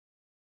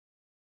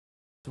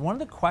One of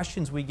the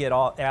questions we get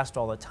asked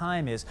all the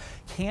time is,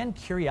 can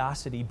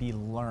curiosity be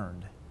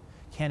learned?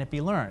 Can it be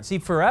learned? See,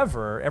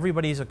 forever,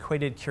 everybody's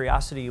equated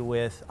curiosity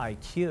with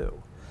IQ.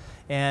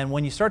 And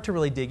when you start to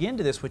really dig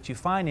into this, what you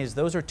find is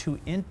those are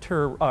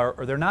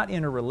they're not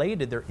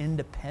interrelated, they're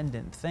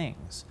independent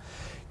things.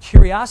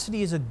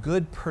 Curiosity is a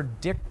good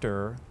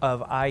predictor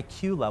of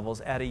IQ levels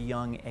at a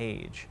young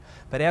age.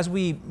 But as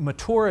we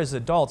mature as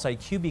adults,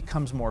 IQ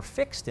becomes more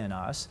fixed in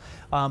us,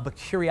 but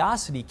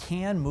curiosity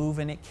can move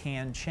and it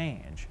can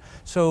change.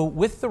 So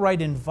with the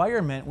right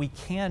environment, we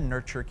can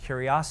nurture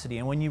curiosity.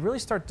 And when you really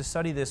start to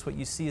study this, what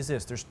you see is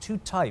this. There's two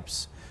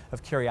types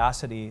of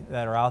curiosity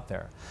that are out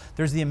there.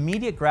 There's the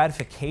immediate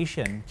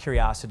gratification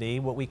curiosity,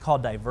 what we call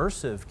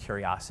diversive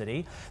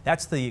curiosity.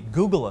 That's the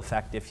Google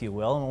effect, if you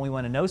will. And when we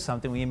want to know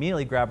something, we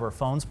immediately grab our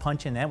phones,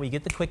 punch in that, we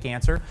get the quick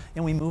answer,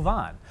 and we move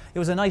on. It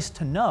was a nice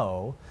to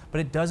know,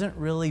 but it doesn't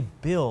really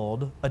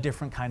build a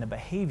different kind of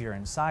behavior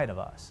inside of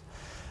us.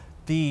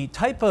 The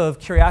type of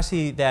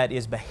curiosity that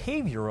is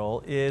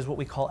behavioral is what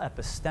we call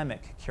epistemic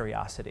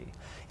curiosity.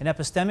 And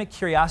epistemic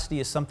curiosity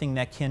is something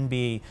that can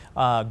be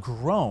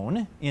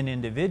grown in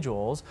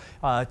individuals.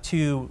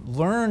 To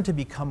learn to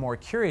become more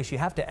curious, you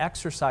have to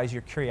exercise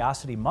your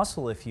curiosity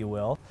muscle, if you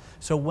will.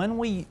 So when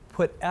we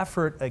put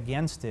effort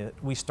against it,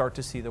 we start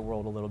to see the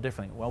world a little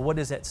differently. Well, what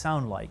does that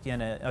sound like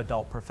in an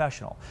adult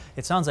professional?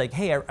 It sounds like,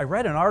 hey, I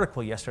read an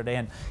article yesterday,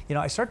 and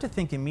I start to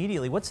think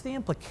immediately, what's the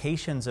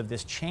implications of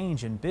this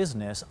change in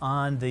business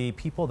on the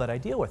people that I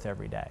deal with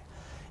every day?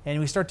 And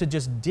we start to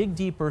just dig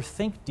deeper,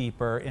 think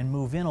deeper, and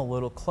move in a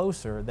little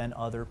closer than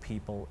other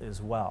people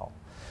as well.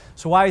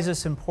 So why is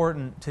this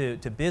important to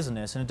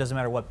business? And it doesn't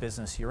matter what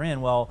business you're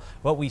in. Well,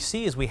 what we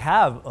see is we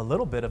have a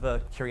little bit of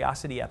a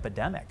curiosity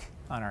epidemic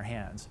on our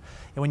hands.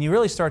 And when you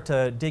really start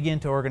to dig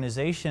into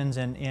organizations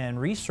and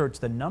research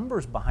the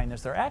numbers behind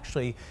this, they're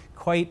actually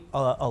quite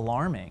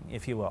alarming,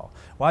 if you will.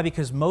 Why?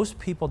 Because most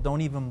people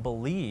don't even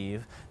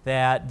believe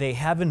that they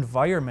have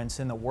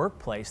environments in the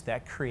workplace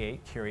that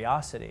create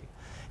curiosity.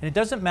 And it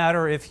doesn't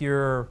matter if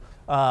you're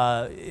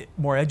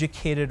more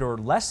educated or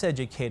less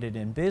educated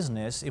in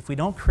business. If we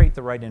don't create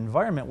the right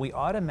environment, we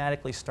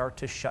automatically start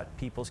to shut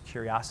people's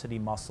curiosity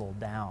muscle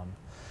down.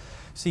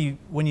 See,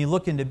 when you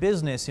look into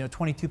business,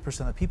 22%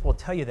 of the people will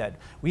tell you that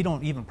we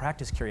don't even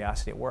practice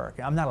curiosity at work.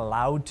 I'm not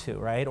allowed to,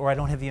 right? Or I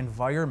don't have the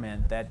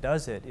environment that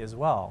does it as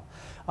well.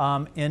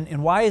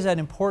 And why is that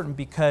important?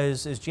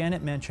 Because, as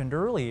Janet mentioned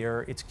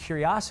earlier, it's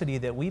curiosity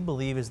that we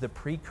believe is the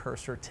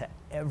precursor to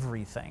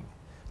everything,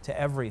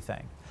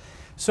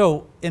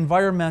 So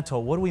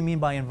environmental, what do we mean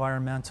by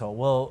environmental?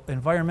 Well,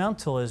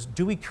 environmental is,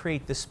 do we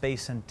create the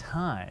space and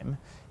time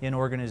in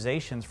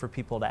organizations for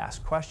people to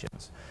ask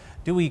questions?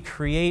 Do we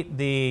create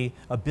the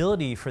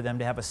ability for them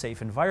to have a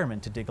safe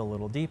environment to dig a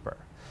little deeper?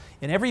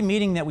 In every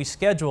meeting that we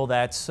schedule,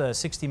 that's a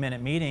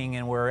 60-minute meeting,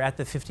 and we're at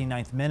the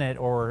 59th minute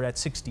or at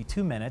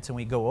 62 minutes and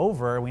we go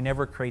over, we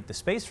never create the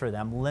space for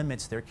them,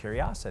 limits their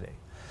curiosity.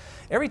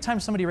 Every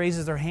time somebody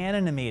raises their hand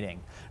in a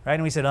meeting, right,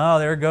 and we said, oh,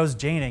 there goes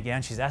Jane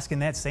again, she's asking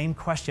that same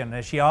question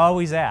as she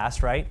always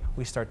asks, right,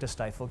 we start to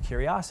stifle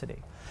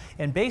curiosity.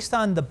 And based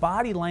on the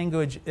body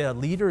language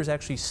leaders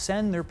actually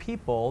send their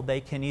people,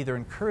 they can either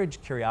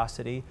encourage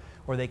curiosity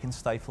or they can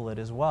stifle it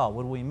as well.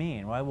 What do we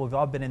mean? Well, we've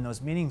all been in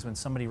those meetings when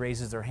somebody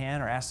raises their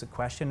hand or asks a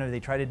question or they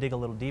try to dig a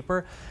little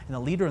deeper, and the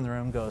leader in the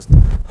room goes,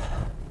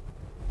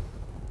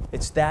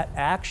 it's that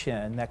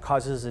action that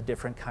causes a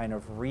different kind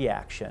of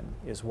reaction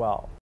as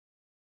well.